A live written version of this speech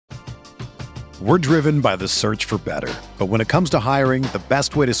We're driven by the search for better. But when it comes to hiring, the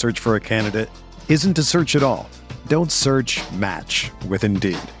best way to search for a candidate isn't to search at all. Don't search, match with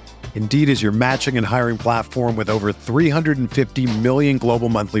Indeed. Indeed is your matching and hiring platform with over 350 million global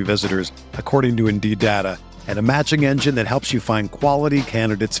monthly visitors, according to Indeed data, and a matching engine that helps you find quality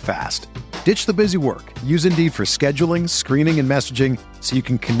candidates fast. Ditch the busy work. Use Indeed for scheduling, screening, and messaging so you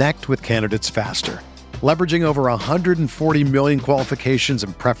can connect with candidates faster. Leveraging over 140 million qualifications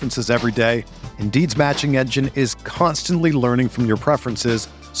and preferences every day, Indeed's matching engine is constantly learning from your preferences,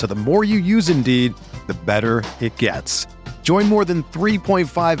 so the more you use Indeed, the better it gets. Join more than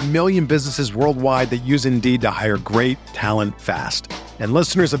 3.5 million businesses worldwide that use Indeed to hire great talent fast. And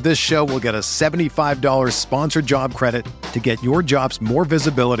listeners of this show will get a $75 sponsored job credit to get your jobs more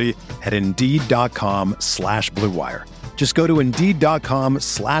visibility at Indeed.com/Blue Wire. Just go to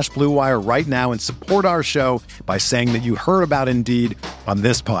Indeed.com/Blue Wire right now and support our show by saying that you heard about Indeed on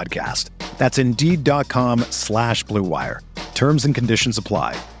this podcast. That's Indeed.com/Blue Wire. Terms and conditions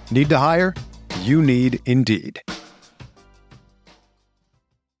apply. Need to hire? You need Indeed.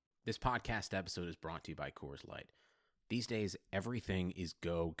 This podcast episode is brought to you by Coors Light. These days, everything is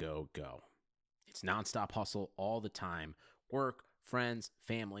go, go, go. It's nonstop hustle all the time. Work, friends,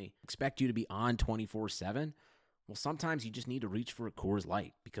 family, expect you to be on 24/7. Well, sometimes you just need to reach for a Coors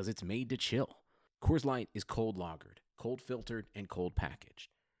Light because it's made to chill. Coors Light is cold lagered, cold filtered, and cold packaged.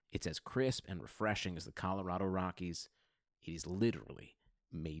 It's as crisp and refreshing as the Colorado Rockies. It is literally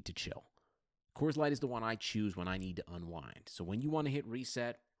made to chill. Coors Light is the one I choose when I need to unwind. So when you want to hit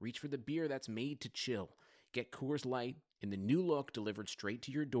reset, reach for the beer that's made to chill. Get Coors Light in the new look delivered straight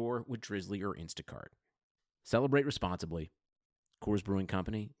to your door with Drizzly or Instacart. Celebrate responsibly. Coors Brewing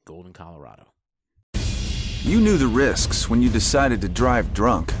Company, Golden, Colorado. You knew the risks when you decided to drive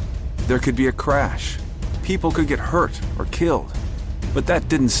drunk. There could be a crash. People could get hurt or killed. But that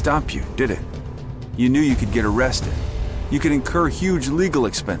didn't stop you, did it? You knew you could get arrested. You could incur huge legal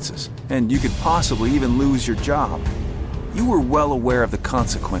expenses, and you could possibly even lose your job. You were well aware of the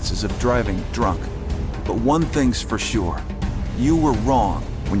consequences of driving drunk. But one thing's for sure. You were wrong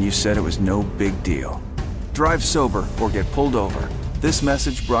when you said it was no big deal. Drive sober or get pulled over. This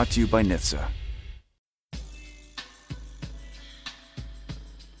message brought to you by NHTSA.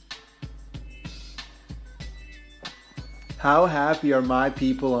 How happy are my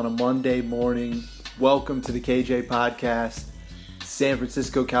people on a Monday morning? Welcome to the KJ Podcast, San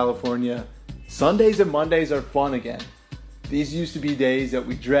Francisco, California. Sundays and Mondays are fun again. These used to be days that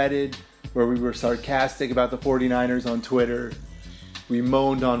we dreaded, where we were sarcastic about the 49ers on Twitter. We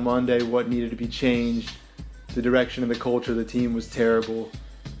moaned on Monday what needed to be changed. The direction and the culture of the team was terrible.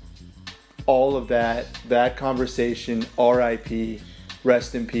 All of that conversation, RIP,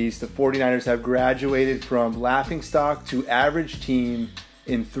 rest in peace. The 49ers have graduated from laughingstock to average team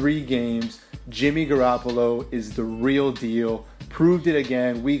in 3 games. Jimmy Garoppolo is the real deal. Proved it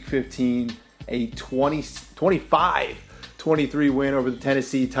again, Week 15, a 25-23 win over the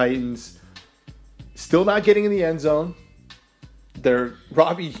Tennessee Titans. Still not getting in the end zone.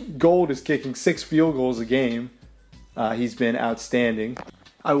 Robbie Gould is kicking 6 field goals a game. He's been outstanding.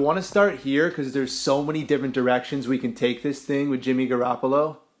 I want to start here because there's so many different directions we can take this thing with Jimmy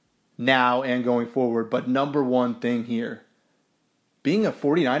Garoppolo now and going forward. But number one thing here, being a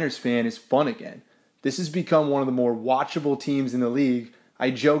 49ers fan is fun again. This has become one of the more watchable teams in the league. I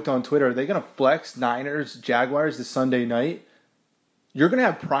joked on Twitter, are they going to flex Niners, Jaguars this Sunday night? You're going to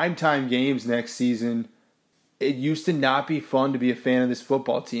have primetime games next season. It used to not be fun to be a fan of this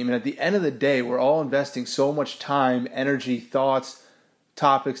football team. And at the end of the day, we're all investing so much time, energy, thoughts,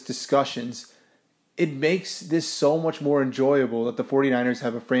 topics, discussions. It makes this so much more enjoyable that the 49ers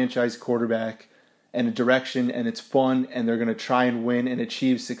have a franchise quarterback and a direction, and it's fun, and they're going to try and win and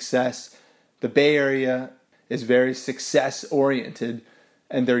achieve success. The Bay Area is very success-oriented,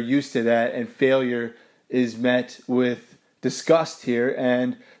 and they're used to that, and failure is met with disgust here,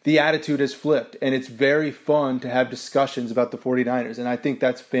 and the attitude has flipped, and it's very fun to have discussions about the 49ers, and I think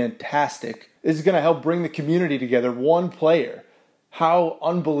that's fantastic. This is going to help bring the community together. One player. How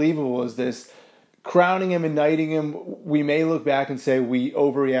unbelievable is this? Crowning him and knighting him, we may look back and say we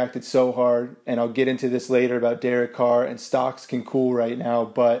overreacted so hard, and I'll get into this later about Derek Carr, and stocks can cool right now,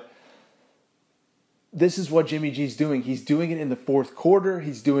 but this is what Jimmy G's doing. He's doing it in the fourth quarter.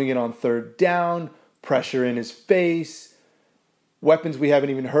 He's doing it on third down, pressure in his face, weapons we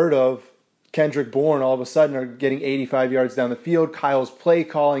haven't even heard of. Kendrick Bourne all of a sudden are getting 85 yards down the field. Kyle's play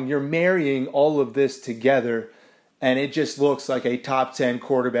calling. You're marrying all of this together, and it just looks like a top 10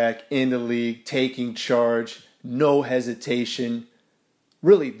 quarterback in the league, taking charge, no hesitation.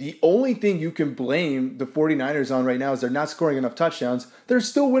 Really, the only thing you can blame the 49ers on right now is they're not scoring enough touchdowns. They're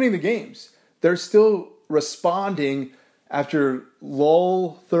still winning the games. they're still responding after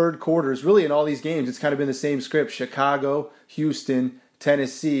lull third quarters. Really, in all these games, it's kind of been the same script. Chicago, Houston,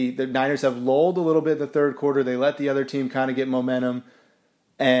 Tennessee. The Niners have lulled a little bit in the third quarter. They let the other team kind of get momentum.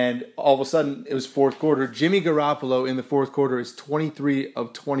 And all of a sudden, it was fourth quarter. Jimmy Garoppolo in the fourth quarter is 23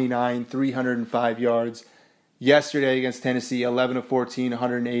 of 29, 305 yards. Yesterday against Tennessee, 11 of 14,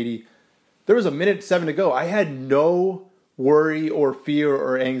 180. There was a minute 7 to go. I had no worry or fear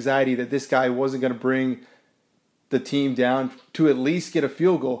or anxiety that this guy wasn't going to bring the team down to at least get a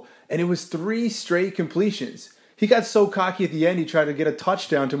field goal. And it was 3 straight completions. He got so cocky at the end, he tried to get a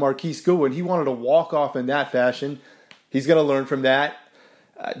touchdown to Marquise Goodwin. He wanted to walk off in that fashion. He's going to learn from that.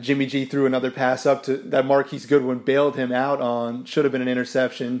 Jimmy G threw another pass up to that Marquise Goodwin bailed him out on. Should have been an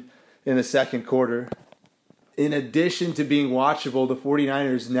interception in the second quarter. In addition to being watchable, the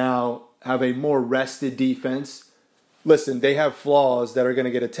 49ers now have a more rested defense. Listen, they have flaws that are going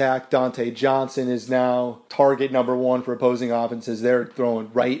to get attacked. Dante Johnson is now target number 1 for opposing offenses. They're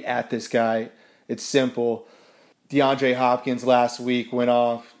throwing right at this guy. It's simple. DeAndre Hopkins last week went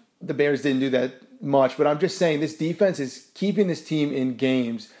off. The Bears didn't do that much, but I'm just saying this defense is keeping this team in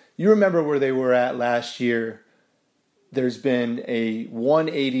games. You remember where they were at last year. There's been a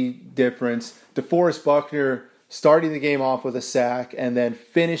 180 difference. DeForest Buckner starting the game off with a sack and then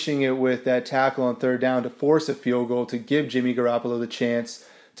finishing it with that tackle on third down to force a field goal to give Jimmy Garoppolo the chance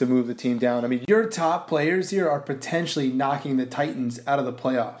to move the team down. I mean, your top players here are potentially knocking the Titans out of the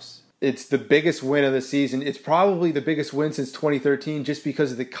playoffs. It's the biggest win of the season. It's probably the biggest win since 2013 just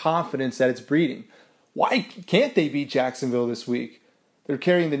because of the confidence that it's breeding. Why can't they beat Jacksonville this week? They're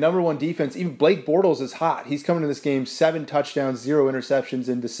carrying the number 1 defense. Even Blake Bortles is hot. He's coming to this game 7 touchdowns, 0 interceptions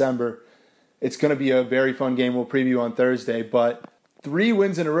in December. It's going to be a very fun game we'll preview on Thursday. But 3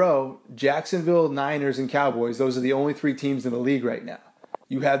 wins in a row, Jacksonville, Niners, and Cowboys. Those are the only 3 teams in the league right now.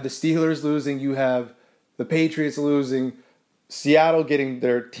 You have the Steelers losing. You have the Patriots losing. Seattle getting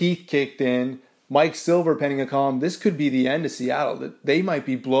their teeth kicked in. Mike Silver penning a column. This could be the end of Seattle. They might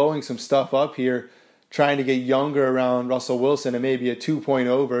be blowing some stuff up here, trying to get younger around Russell Wilson and maybe a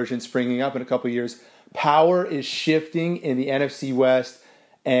 2.0 version springing up in a couple years. Power is shifting in the NFC West,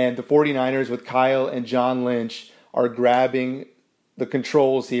 and the 49ers with Kyle and John Lynch are grabbing the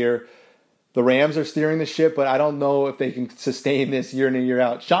controls here. The Rams are steering the ship, but I don't know if they can sustain this year in and year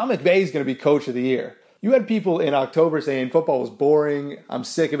out. Sean McVay is going to be coach of the year. You had people in October saying football was boring, I'm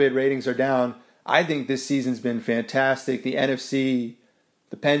sick of it, ratings are down. I think this season's been fantastic. The NFC,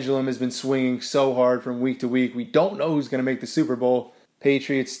 the pendulum has been swinging so hard from week to week. We don't know who's going to make the Super Bowl.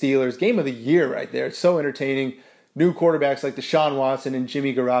 Patriots, Steelers, game of the year right there. It's so entertaining. New quarterbacks like Deshaun Watson and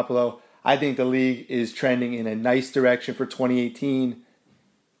Jimmy Garoppolo. I think the league is trending in a nice direction for 2018.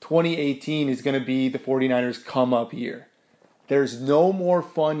 2018 is going to be the 49ers' come-up year. There's no more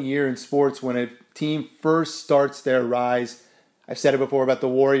fun year in sports when a team first starts their rise. I've said it before about the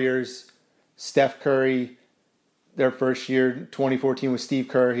Warriors, Steph Curry, their first year, 2014 with Steve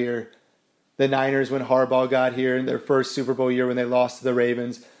Kerr here. The Niners when Harbaugh got here in their first Super Bowl year when they lost to the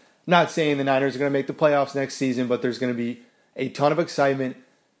Ravens. I'm not saying the Niners are going to make the playoffs next season, but there's going to be a ton of excitement.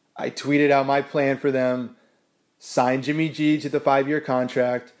 I tweeted out my plan for them. Sign Jimmy G to the 5-year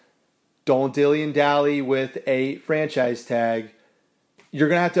contract. Don't dilly-and-dally with a franchise tag. You're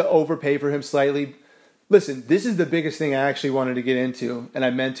going to have to overpay for him slightly. Listen, this is the biggest thing I actually wanted to get into, and I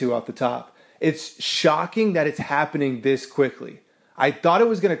meant to off the top. It's shocking that it's happening this quickly. I thought it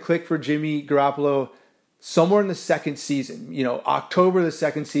was going to click for Jimmy Garoppolo somewhere in the second season. October the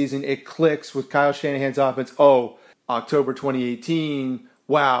second season, it clicks with Kyle Shanahan's offense. Oh, October 2018,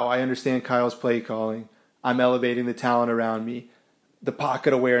 wow, I understand Kyle's play calling. I'm elevating the talent around me. The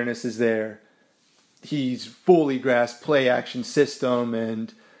pocket awareness is there. He's fully grasped play action system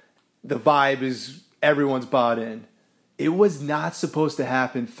and the vibe is everyone's bought in. It was not supposed to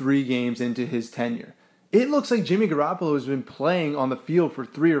happen 3 games into his tenure. It looks like Jimmy Garoppolo has been playing on the field for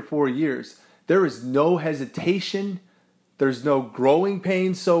 3 or 4 years. There is no hesitation. There's no growing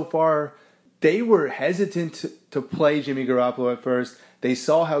pains so far. They were hesitant to play Jimmy Garoppolo at first. They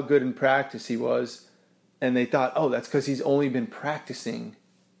saw how good in practice he was. And they thought, oh, that's because he's only been practicing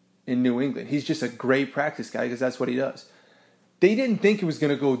in New England. He's just a great practice guy because that's what he does. They didn't think it was going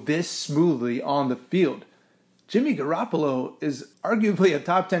to go this smoothly on the field. Jimmy Garoppolo is arguably a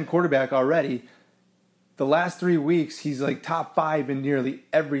top 10 quarterback already. The last 3 weeks, he's like top 5 in nearly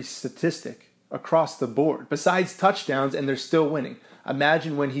every statistic across the board, besides touchdowns, and they're still winning.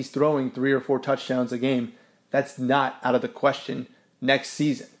 Imagine when he's throwing 3 or 4 touchdowns a game. That's not out of the question next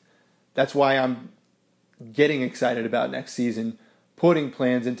season. That's why I'm getting excited about next season, putting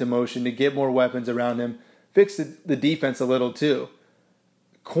plans into motion to get more weapons around him, fix the defense a little too.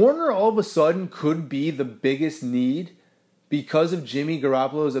 corner all of a sudden could be the biggest need because of Jimmy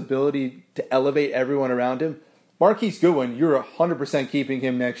Garoppolo's ability to elevate everyone around him. Marquise Goodwin, you're 100% keeping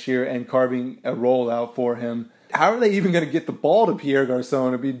him next year and carving a role out for him. How are they even going to get the ball to Pierre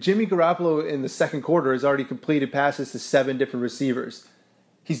Garçon? I mean, Jimmy Garoppolo in the second quarter has already completed passes to 7 different receivers.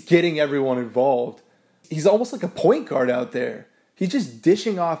 He's getting everyone involved. He's almost like a point guard out there. He's just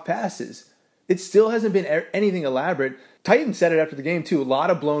dishing off passes. It still hasn't been anything elaborate. Titan said it after the game, too. A lot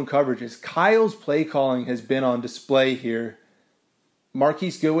of blown coverages. Kyle's play calling has been on display here.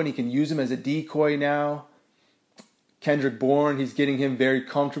 Marquise Goodwin, he can use him as a decoy now. Kendrick Bourne, he's getting him very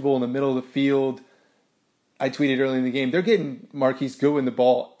comfortable in the middle of the field. I tweeted early in the game, they're getting Marquise Goodwin the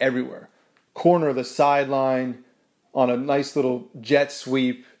ball everywhere. Corner of the sideline on a nice little jet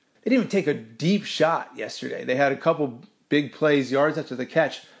sweep. They didn't even take a deep shot yesterday. They had a couple big plays, yards after the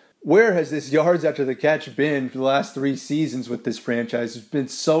catch. Where has this yards after the catch been for the last 3 seasons with this franchise? It's been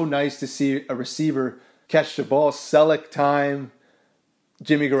so nice to see a receiver catch the ball. Selleck time,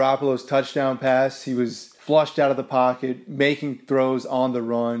 Jimmy Garoppolo's touchdown pass. He was flushed out of the pocket, making throws on the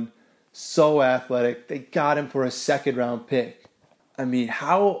run. So athletic. They got him for a second-round pick. I mean,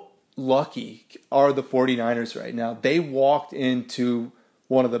 how lucky are the 49ers right now? They walked into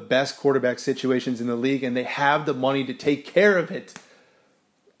one of the best quarterback situations in the league, and they have the money to take care of it.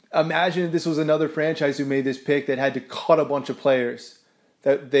 Imagine if this was another franchise who made this pick that had to cut a bunch of players,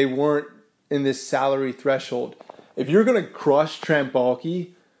 that they weren't in this salary threshold. If you're going to crush Trent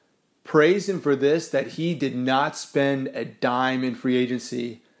Baalke, praise him for this, that he did not spend a dime in free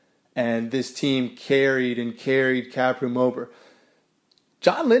agency, and this team carried cap room over.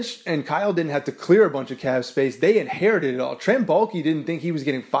 John Lynch and Kyle didn't have to clear a bunch of cap space. They inherited it all. Trent Baalke didn't think he was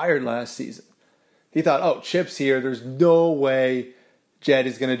getting fired last season. He thought, oh, Chip's here. There's no way Jed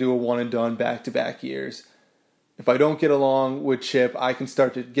is going to do a one-and-done back-to-back years. If I don't get along with Chip, I can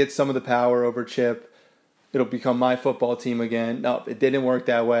start to get some of the power over Chip. It'll become my football team again. No, it didn't work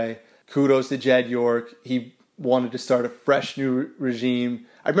that way. Kudos to Jed York. He wanted to start a fresh new regime.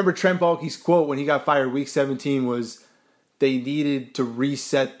 I remember Trent Baalke's quote when he got fired week 17 was, they needed to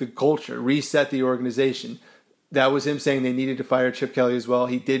reset the culture, reset the organization. That was him saying they needed to fire Chip Kelly as well.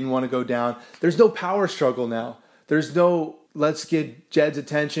 He didn't want to go down. There's no power struggle now. There's no, let's get Jed's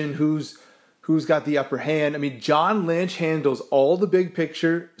attention, who's got the upper hand. I mean, John Lynch handles all the big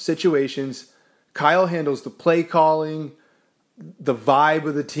picture situations. Kyle handles the play calling, the vibe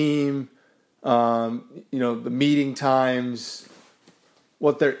of the team, the meeting times,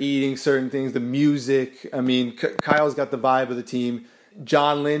 what they're eating, certain things, the music. I mean, Kyle's got the vibe of the team.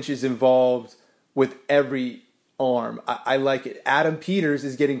 John Lynch is involved with every arm. I like it. Adam Peters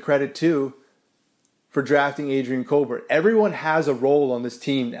is getting credit too for drafting Adrian Colbert. Everyone has a role on this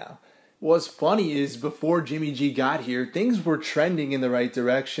team now. What's funny is before Jimmy G got here, things were trending in the right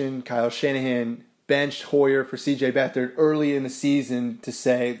direction. Kyle Shanahan benched Hoyer for C.J. Beathard early in the season to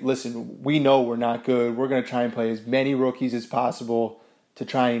say, listen, we know we're not good. We're going to try and play as many rookies as possible to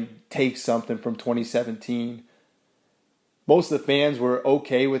try and take something from 2017. Most of the fans were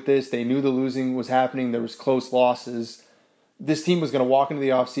okay with this. They knew the losing was happening. There was close losses. This team was going to walk into the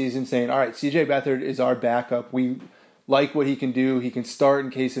offseason saying, all right, C.J. Beathard is our backup. We like what he can do. He can start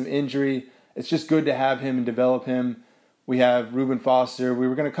in case of injury. It's just good to have him and develop him. We have Reuben Foster. We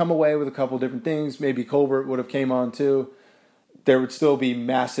were going to come away with a couple different things. Maybe Colbert would have came on too. There would still be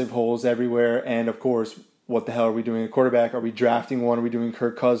massive holes everywhere. And of course, what the hell are we doing at quarterback? Are we drafting one? Are we doing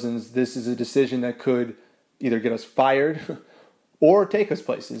Kirk Cousins? This is a decision that could either get us fired or take us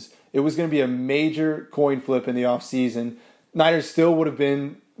places. It was going to be a major coin flip in the offseason. Niners still would have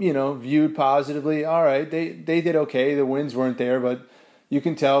been, viewed positively. All right, they did okay. The wins weren't there, but you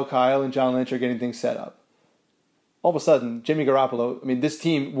can tell Kyle and John Lynch are getting things set up. All of a sudden, Jimmy Garoppolo, this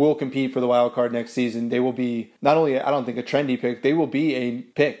team will compete for the wild card next season. They will be not only, I don't think, a trendy pick, they will be a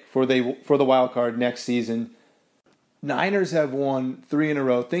pick for the wild card next season. Niners have won 3 in a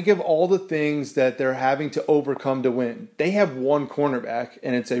row. Think of all the things that they're having to overcome to win. They have one cornerback,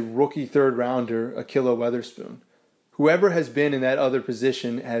 and it's a rookie third rounder, Ahkello Witherspoon. Whoever has been in that other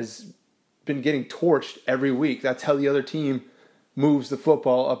position has been getting torched every week. That's how the other team moves the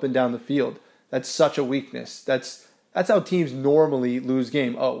football up and down the field. That's such a weakness. That's how teams normally lose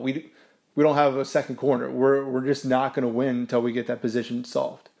game. Oh, we don't have a second corner. We're just not going to win until we get that position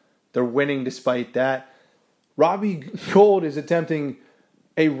solved. They're winning despite that. Robbie Gould is attempting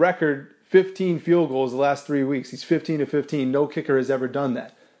a record 15 field goals the last 3 weeks. He's 15 of 15. No kicker has ever done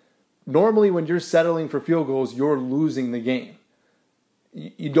that. Normally, when you're settling for field goals, you're losing the game.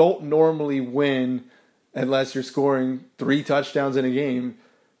 You don't normally win unless you're scoring 3 touchdowns in a game.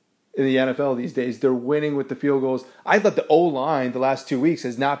 in the NFL these days. They're winning with the field goals. I thought the O-line the last 2 weeks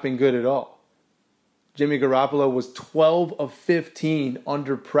has not been good at all. Jimmy Garoppolo was 12 of 15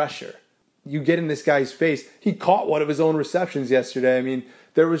 under pressure. You get in this guy's face. He caught one of his own receptions yesterday. I mean,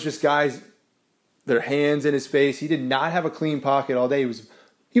 there was just guys, their hands in his face. He did not have a clean pocket all day.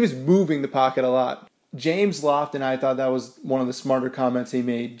 He was moving the pocket a lot. James Lofton, I thought that was one of the smarter comments he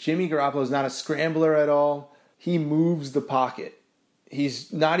made. Jimmy Garoppolo is not a scrambler at all. He moves the pocket.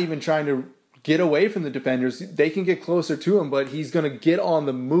 He's not even trying to get away from the defenders. They can get closer to him, but he's going to get on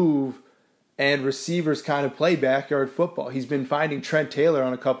the move, and receivers kind of play backyard football. He's been finding Trent Taylor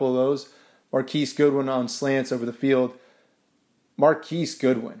on a couple of those. Marquise Goodwin on slants over the field. Marquise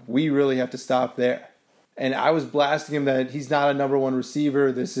Goodwin, we really have to stop there. And I was blasting him that he's not a number one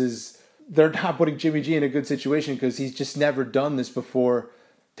receiver. They're not putting Jimmy G in a good situation because he's just never done this before.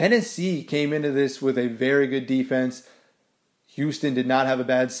 Tennessee came into this with a very good defense. Houston did not have a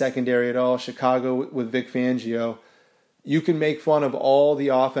bad secondary at all. Chicago with Vic Fangio. You can make fun of all the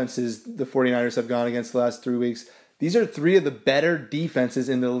offenses the 49ers have gone against the last 3 weeks. These are three of the better defenses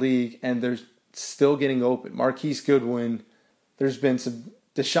in the league, and they're still getting open. Marquise Goodwin, there's been some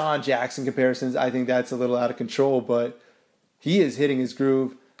Deshaun Jackson comparisons. I think that's a little out of control, but he is hitting his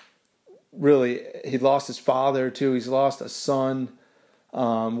groove. Really, he lost his father, too. He's lost a son,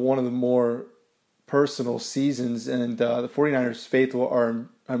 one of the more personal seasons, and the 49ers faithful are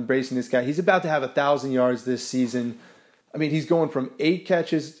embracing this guy. He's about to have 1,000 yards this season. I mean, he's going from 8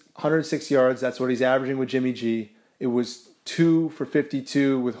 catches, 106 yards. That's what he's averaging with Jimmy G. It was 2 for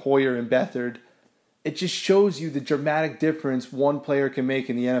 52 with Hoyer and Beathard. It just shows you the dramatic difference one player can make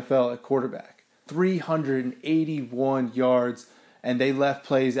in the NFL at quarterback. 381 yards, and they left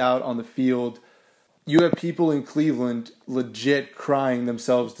plays out on the field. You have people in Cleveland legit crying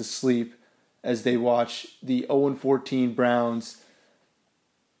themselves to sleep as they watch the 0-14 Browns.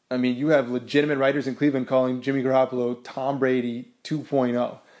 I mean, you have legitimate writers in Cleveland calling Jimmy Garoppolo Tom Brady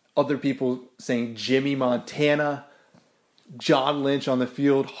 2.0. Other people saying Jimmy Montana. John Lynch on the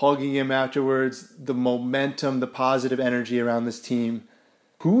field hugging him afterwards. The momentum, the positive energy around this team.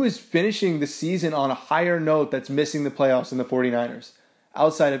 Who is finishing the season on a higher note that's missing the playoffs in the 49ers?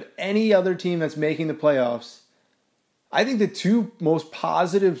 Outside of any other team that's making the playoffs, I think the two most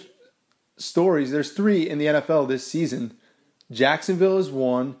positive stories, there's 3 in the NFL this season. Jacksonville is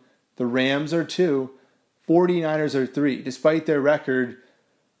 1, the Rams are 2, 49ers are 3. Despite their record,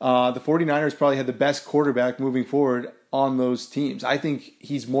 the 49ers probably had the best quarterback moving forward on those teams. I think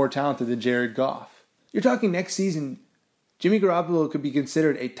he's more talented than Jared Goff. You're talking next season, Jimmy Garoppolo could be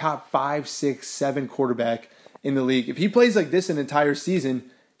considered a top 5, 6, 7 quarterback in the league. If he plays like this an entire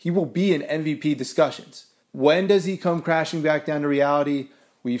season, he will be in MVP discussions. When does he come crashing back down to reality?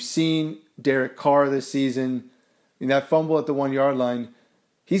 We've seen Derek Carr this season. I mean, that fumble at the 1-yard line,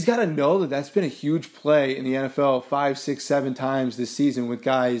 he's got to know that that's been a huge play in the NFL 5, 6, 7 times this season with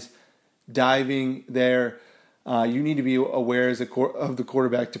guys diving there. You need to be aware of the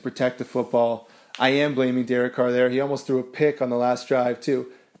quarterback to protect the football. I am blaming Derek Carr there. He almost threw a pick on the last drive, too.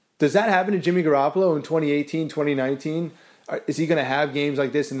 Does that happen to Jimmy Garoppolo in 2018, 2019? Is he going to have games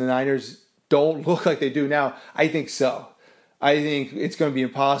like this and the Niners don't look like they do now? I think so. I think it's going to be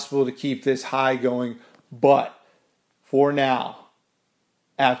impossible to keep this high going. But for now,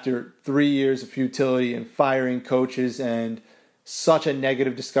 after 3 years of futility and firing coaches and such a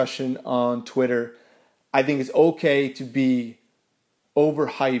negative discussion on Twitter, I think it's okay to be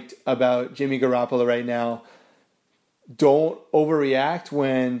overhyped about Jimmy Garoppolo right now. Don't overreact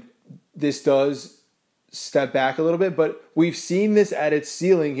when this does step back a little bit, but we've seen this at its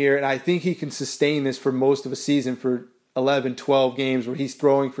ceiling here, and I think he can sustain this for most of a season for 11, 12 games where he's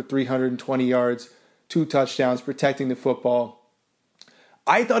throwing for 320 yards, 2 touchdowns, protecting the football.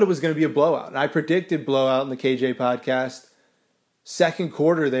 I thought it was going to be a blowout, and I predicted blowout in the KJ podcast. Second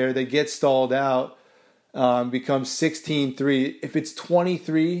quarter there, they get stalled out, becomes 16-3. If it's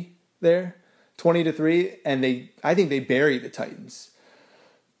 23 there, 20-3, and I think they bury the Titans.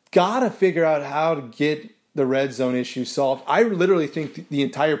 Gotta figure out how to get the red zone issue solved. I literally think the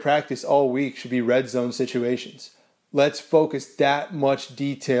entire practice all week should be red zone situations. Let's focus that much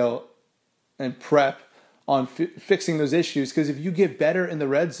detail and prep on fixing those issues, because if you get better in the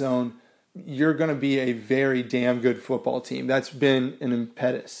red zone, you're going to be a very damn good football team. That's been an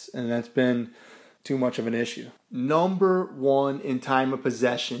impetus, and that's been too much of an issue. Number 1 in time of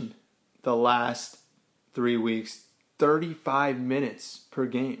possession the last 3 weeks, 35 minutes per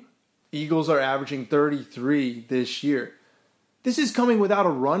game. Eagles are averaging 33 this year. This is coming without a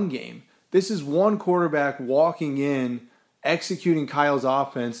run game. This is one quarterback walking in, executing Kyle's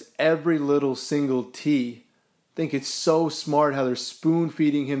offense every little single T think it's so smart how they're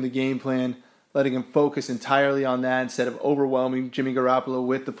spoon-feeding him the game plan, letting him focus entirely on that instead of overwhelming Jimmy Garoppolo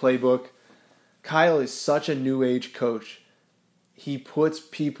with the playbook. Kyle is such a new age coach. He puts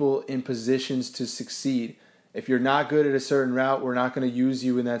people in positions to succeed. If you're not good at a certain route, we're not going to use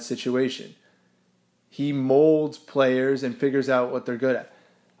you in that situation. He molds players and figures out what they're good at.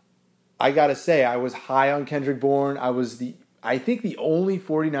 I got to say, I was high on Kendrick Bourne. I think the only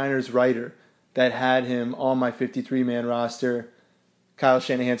 49ers writer that had him on my 53-man roster. Kyle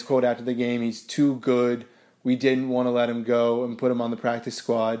Shanahan's quote after the game, he's too good. We didn't want to let him go and put him on the practice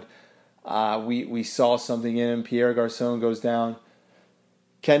squad. We saw something in him. Pierre Garçon goes down.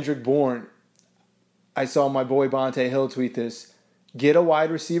 Kendrick Bourne, I saw my boy Bonte Hill tweet this. Get a wide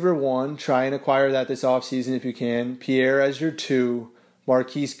receiver 1. Try and acquire that this offseason if you can. Pierre as your 2.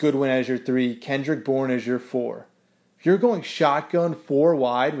 Marquise Goodwin as your 3. Kendrick Bourne as your 4. If you're going shotgun 4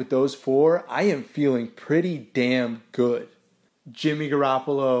 wide with those 4, I am feeling pretty damn good. Jimmy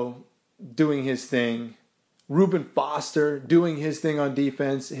Garoppolo doing his thing. Reuben Foster doing his thing on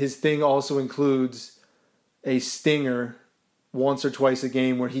defense. His thing also includes a stinger once or twice a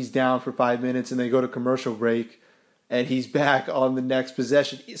game where he's down for 5 minutes and they go to commercial break and he's back on the next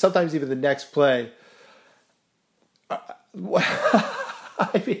possession, sometimes even the next play.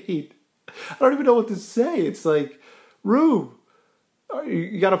 I mean, I don't even know what to say. It's like, Rube,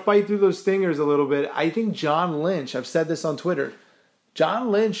 you got to fight through those stingers a little bit. I think John Lynch, I've said this on Twitter,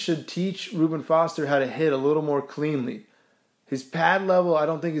 John Lynch should teach Reuben Foster how to hit a little more cleanly. His pad level, I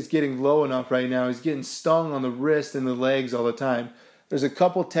don't think, is getting low enough right now. He's getting stung on the wrist and the legs all the time. There's a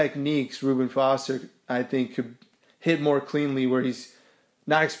couple techniques Reuben Foster, I think, could hit more cleanly where he's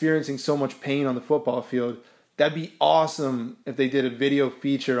not experiencing so much pain on the football field. That'd be awesome if they did a video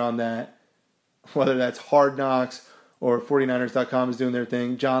feature on that, whether that's Hard Knocks or 49ers.com is doing their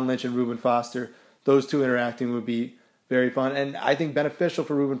thing. John Lynch and Reuben Foster, those two interacting would be very fun. And I think beneficial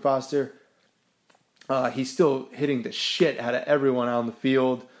for Reuben Foster. He's still hitting the shit out of everyone out on the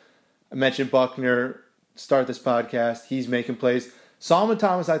field. I mentioned Buckner, start this podcast. He's making plays. Solomon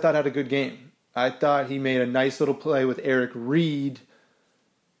Thomas, I thought, had a good game. I thought he made a nice little play with Eric Reed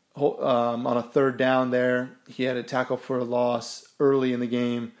on a third down there. He had a tackle for a loss early in the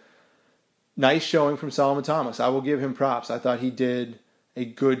game. Nice showing from Solomon Thomas. I will give him props. I thought he did a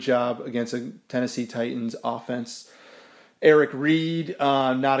good job against a Tennessee Titans offense. Eric Reed,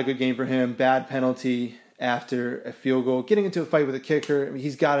 not a good game for him. Bad penalty after a field goal. Getting into a fight with a kicker, I mean,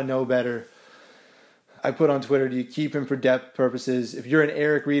 he's got to know better. I put on Twitter, do you keep him for depth purposes? If you're an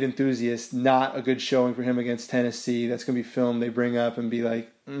Eric Reed enthusiast, not a good showing for him against Tennessee. That's going to be film they bring up and be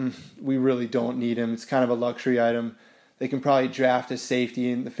like, we really don't need him. It's kind of a luxury item. They can probably draft a safety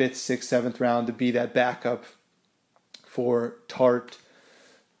in the 5th, 6th, 7th round to be that backup for Tart.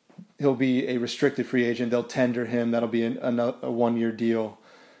 He'll be a restricted free agent. They'll tender him. That'll be a 1-year deal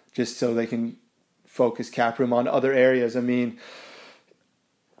just so they can focus cap room on other areas. I mean,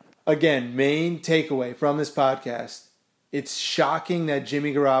 again, main takeaway from this podcast, it's shocking that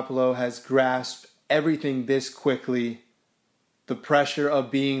Jimmy Garoppolo has grasped everything this quickly. The pressure of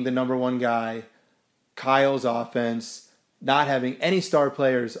being the number 1 guy, Kyle's offense, not having any star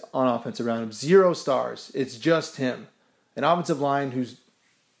players on offense around him, 0 stars. It's just him. An offensive line who's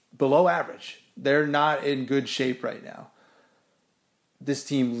below average. They're not in good shape right now. This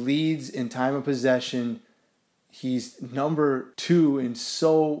team leads in time of possession. He's number 2 in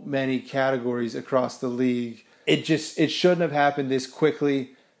so many categories across the league. It shouldn't have happened this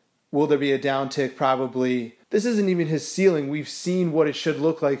quickly. Will there be a downtick? Probably. This isn't even his ceiling. We've seen what it should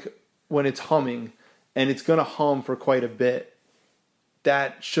look like when it's humming, and it's going to hum for quite a bit.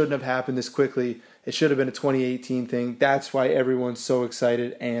 That shouldn't have happened this quickly. It should have been a 2018 thing. That's why everyone's so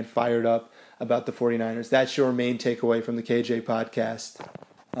excited and fired up about the 49ers. That's your main takeaway from the KJ podcast.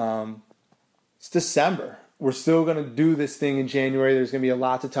 It's December. We're still going to do this thing in January. There's going to be a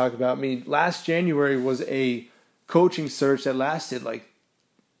lot to talk about. I mean, last January was a coaching search that lasted like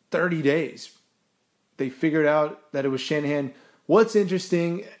 30 days. They figured out that it was Shanahan. What's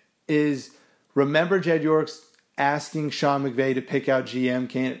interesting is, remember Jed York's asking Sean McVay to pick out GM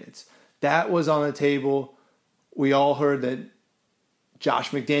candidates. That was on the table. We all heard that Josh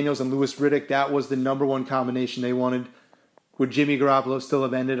McDaniels and Louis Riddick, that was the number 1 combination they wanted. Would Jimmy Garoppolo still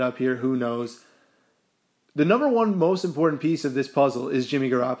have ended up here? Who knows? The number 1 most important piece of this puzzle is Jimmy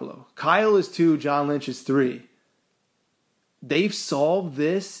Garoppolo. Kyle is 2, John Lynch is 3. They've solved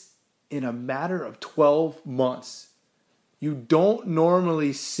this in a matter of 12 months. You don't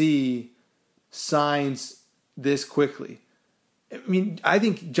normally see signs this quickly. I mean, I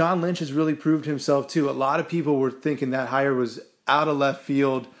think John Lynch has really proved himself too. A lot of people were thinking that hire was out of left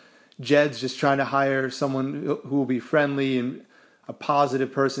field. Jed's just trying to hire someone who will be friendly and a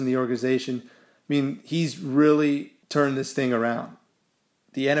positive person in the organization. I mean, he's really turned this thing around.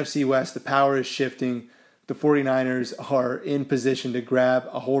 The NFC West, the power is shifting. The 49ers are in position to grab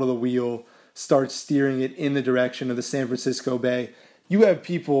a hold of the wheel, start steering it in the direction of the San Francisco Bay. You have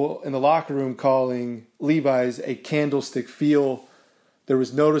people in the locker room calling Levi's a candlestick feel. There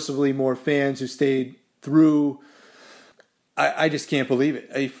was noticeably more fans who stayed through. I just can't believe it.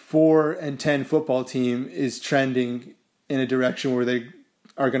 A 4-10 football team is trending in a direction where they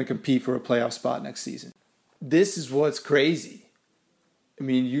are going to compete for a playoff spot next season. This is what's crazy. I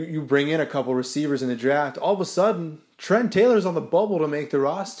mean, you bring in a couple receivers in the draft. All of a sudden, Trent Taylor's on the bubble to make the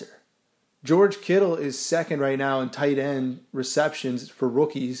roster. George Kittle is second right now in tight end receptions for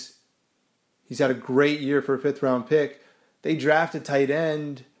rookies. He's had a great year for a 5th-round pick. They drafted tight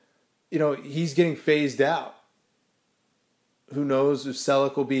end. He's getting phased out. Who knows if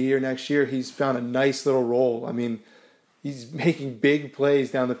Selleck will be here next year. He's found a nice little role. I mean, he's making big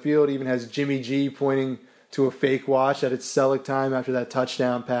plays down the field. Even has Jimmy G pointing to a fake watch that it's Selleck time after that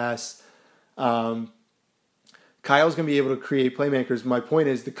touchdown pass. Kyle's going to be able to create playmakers. My point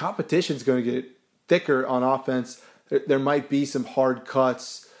is the competition's going to get thicker on offense. There might be some hard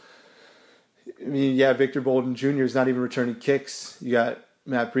cuts. I mean, yeah, Victor Bolden Jr. is not even returning kicks. You got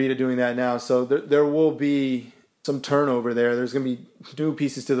Matt Breida doing that now. So there will be some turnover there. There's going to be new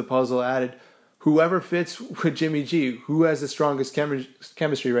pieces to the puzzle added. Whoever fits with Jimmy G, who has the strongest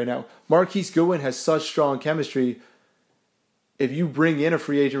chemistry right now? Marquise Goodwin has such strong chemistry. If you bring in a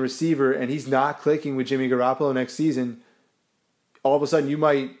free agent receiver and he's not clicking with Jimmy Garoppolo next season, all of a sudden you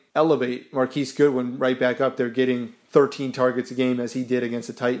might elevate Marquise Goodwin right back up there getting 13 targets a game as he did against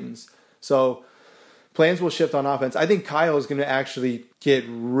the Titans. So plans will shift on offense. I think Kyle is going to actually get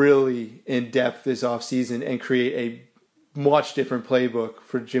really in-depth this offseason and create a much different playbook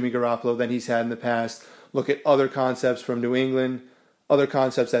for Jimmy Garoppolo than he's had in the past. Look at other concepts from New England, other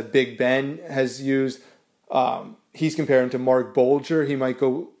concepts that Big Ben has used. He's comparing to Mark Bolger. He might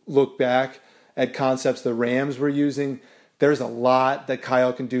go look back at concepts the Rams were using. There's a lot that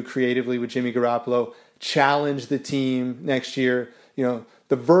Kyle can do creatively with Jimmy Garoppolo. Challenge the team next year.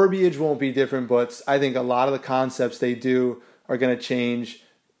 The verbiage won't be different, but I think a lot of the concepts they do are going to change.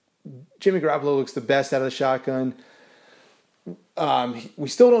 Jimmy Garoppolo looks the best out of the shotgun. We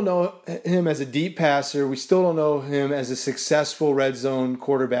still don't know him as a deep passer. We still don't know him as a successful red zone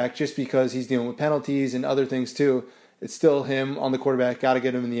quarterback just because he's dealing with penalties and other things too. It's still him on the quarterback. Got to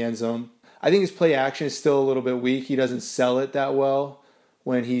get him in the end zone. I think his play action is still a little bit weak. He doesn't sell it that well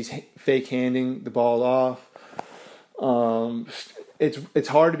when he's fake handing the ball off. It's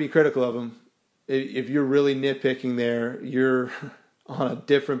hard to be critical of him. If you're really nitpicking there, you're on a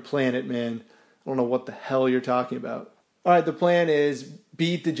different planet, man. I don't know what the hell you're talking about. All right, the plan is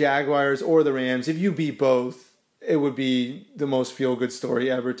beat the Jaguars or the Rams. If you beat both, it would be the most feel-good story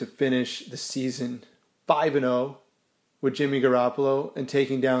ever to finish the season 5-0 with Jimmy Garoppolo and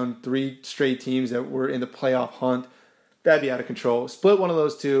taking down 3 straight teams that were in the playoff hunt. That'd be out of control. Split one of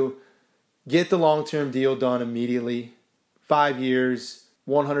those two. Get the long-term deal done immediately. 5 years,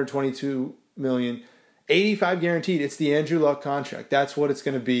 $122 million, $85 guaranteed. It's the Andrew Luck contract. That's what it's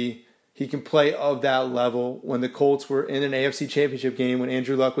going to be. He can play of that level. When the Colts were in an AFC Championship game, when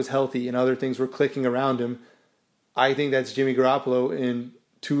Andrew Luck was healthy and other things were clicking around him, I think that's Jimmy Garoppolo in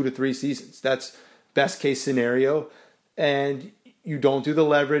 2 to 3 seasons. That's best case scenario. And you don't do the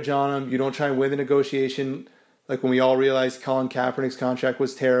leverage on him. You don't try and win the negotiation. Like when we all realized Colin Kaepernick's contract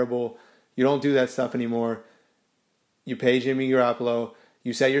was terrible. You don't do that stuff anymore. You pay Jimmy Garoppolo.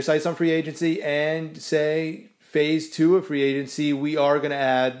 You set your sights on free agency and say, phase 2 of free agency, we are going to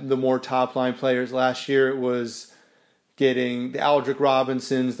add the more top-line players. Last year it was getting the Aldrick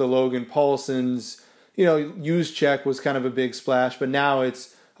Robinsons, the Logan Paulsons. Juszczyk was kind of a big splash, but now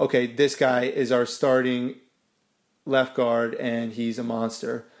it's, okay, this guy is our starting left guard, and he's a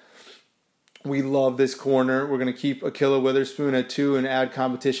monster. We love this corner. We're going to keep Ahkello Witherspoon at 2 and add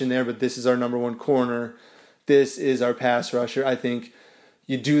competition there, but this is our number 1 corner. This is our pass rusher. I think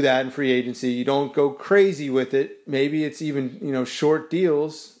you do that in free agency. You don't go crazy with it. Maybe it's even, short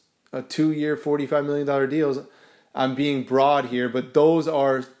deals, a 2-year, $45 million deals. I'm being broad here, but those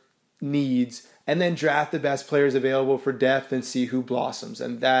are needs. And then draft the best players available for depth and see who blossoms.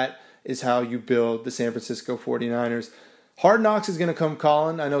 And that is how you build the San Francisco 49ers. Hard Knocks is going to come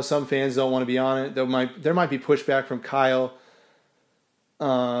calling. I know some fans don't want to be on it. There might be pushback from Kyle.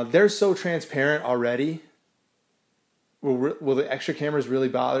 They're so transparent already. Will the extra cameras really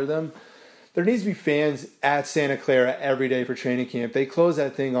bother them? There needs to be fans at Santa Clara every day for training camp. They close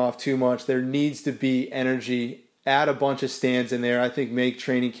that thing off too much. There needs to be energy add a bunch of stands in there. I think make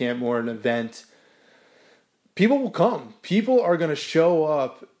training camp more an event. People will come. People are going to show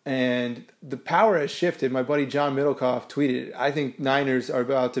up, and the power has shifted. My buddy John Middlecoff tweeted, I think Niners are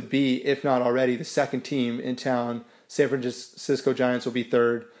about to be, if not already, the second team in town. San Francisco Giants will be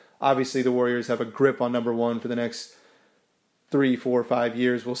third. Obviously, the Warriors have a grip on number one for the next 3, 4, 5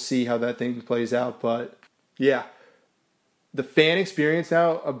 years. We'll see how that thing plays out. But, yeah, the fan experience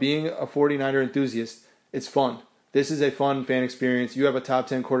now of being a 49er enthusiast, it's fun. This is a fun fan experience. You have a top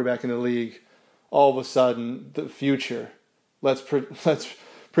 10 quarterback in the league. All of a sudden, the future. Let's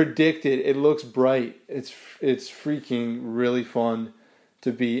predict it. It looks bright. It's freaking really fun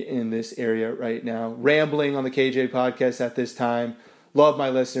to be in this area right now. Rambling on the KJ podcast at this time. Love my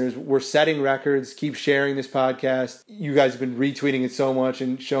listeners. We're setting records. Keep sharing this podcast. You guys have been retweeting it so much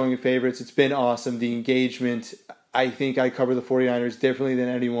and showing your favorites. It's been awesome. The engagement. I think I cover the 49ers differently than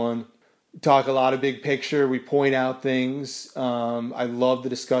anyone. Talk a lot of big picture. We point out things. I love the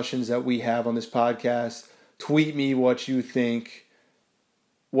discussions that we have on this podcast. Tweet me what you think.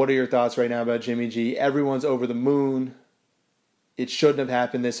 What are your thoughts right now about Jimmy G? Everyone's over the moon. It shouldn't have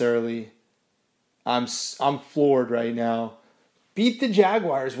happened this early. I'm floored right now. Beat the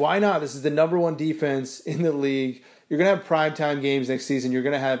Jaguars. Why not? This is the number one defense in the league. You're going to have primetime games next season. You're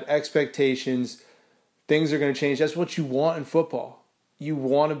going to have expectations. Things are going to change. That's what you want in football. You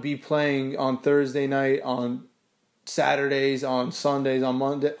want to be playing on Thursday night, on Saturdays, on Sundays,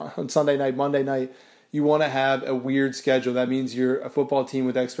 on Sunday night, Monday night. You want to have a weird schedule. That means you're a football team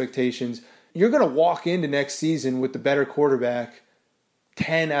with expectations. You're going to walk into next season with the better quarterback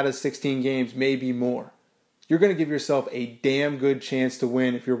 10 out of 16 games, maybe more. You're going to give yourself a damn good chance to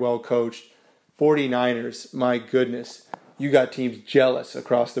win if you're well coached. 49ers, my goodness. You got teams jealous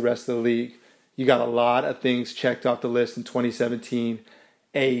across the rest of the league. You got a lot of things checked off the list in 2017.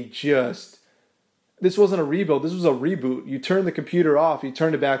 This wasn't a rebuild. This was a reboot. You turned the computer off. You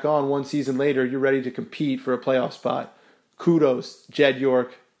turned it back on 1 season later. You're ready to compete for a playoff spot. Kudos, Jed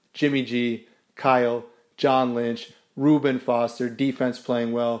York, Jimmy G, Kyle, John Lynch, Reuben Foster, defense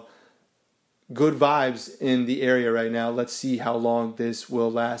playing well. Good vibes in the area right now. Let's see how long this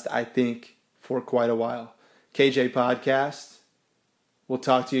will last. I think for quite a while. KJ Podcast. We'll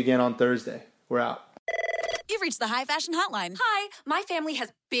talk to you again on Thursday. We're out. You've reached the High Fashion Hotline. Hi, my family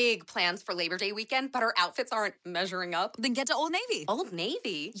has big plans for Labor Day weekend, but our outfits aren't measuring up. Then get to Old Navy. Old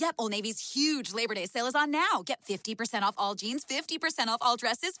Navy? Yep, Old Navy's huge Labor Day sale is on now. Get 50% off all jeans, 50% off all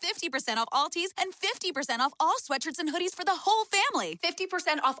dresses, 50% off all tees, and 50% off all sweatshirts and hoodies for the whole family.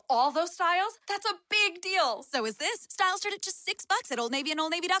 50% off all those styles? That's a big deal. So is this. Styles start at just $6 at Old Navy and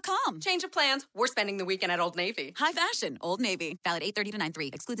OldNavy.com. Change of plans. We're spending the weekend at Old Navy. High fashion. Old Navy. Valid 8/30 to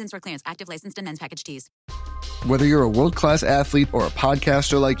 9/3. Excludes in-store clearance. Active licensed and men's package tees. Whether you're a world-class athlete or a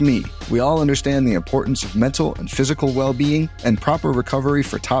podcaster like me, we all understand the importance of mental and physical well-being and proper recovery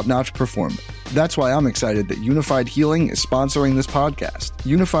for top-notch performance. That's why I'm excited that Unified Healing is sponsoring this podcast.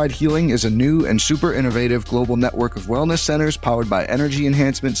 Unified Healing is a new and super innovative global network of wellness centers powered by Energy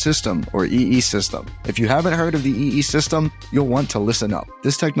Enhancement System, or EE System. If you haven't heard of the EE System, you'll want to listen up.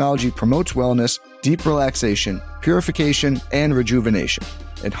 This technology promotes wellness, deep relaxation, purification, and rejuvenation.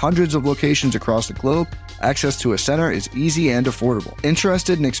 At hundreds of locations across the globe, access to a center is easy and affordable.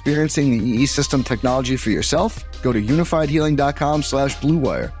 Interested in experiencing the EE System technology for yourself? Go to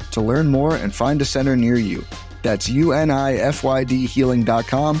unifiedhealing.com/bluewire to learn more and find a center near you. That's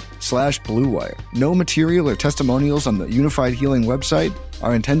unifydhealing.com/bluewire. No material or testimonials on the Unified Healing website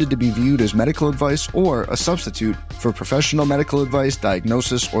are intended to be viewed as medical advice or a substitute for professional medical advice,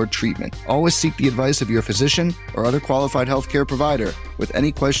 diagnosis, or treatment. Always seek the advice of your physician or other qualified healthcare provider with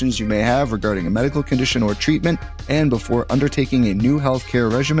any questions you may have regarding a medical condition or treatment and before undertaking a new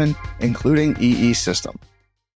healthcare regimen, including EE System.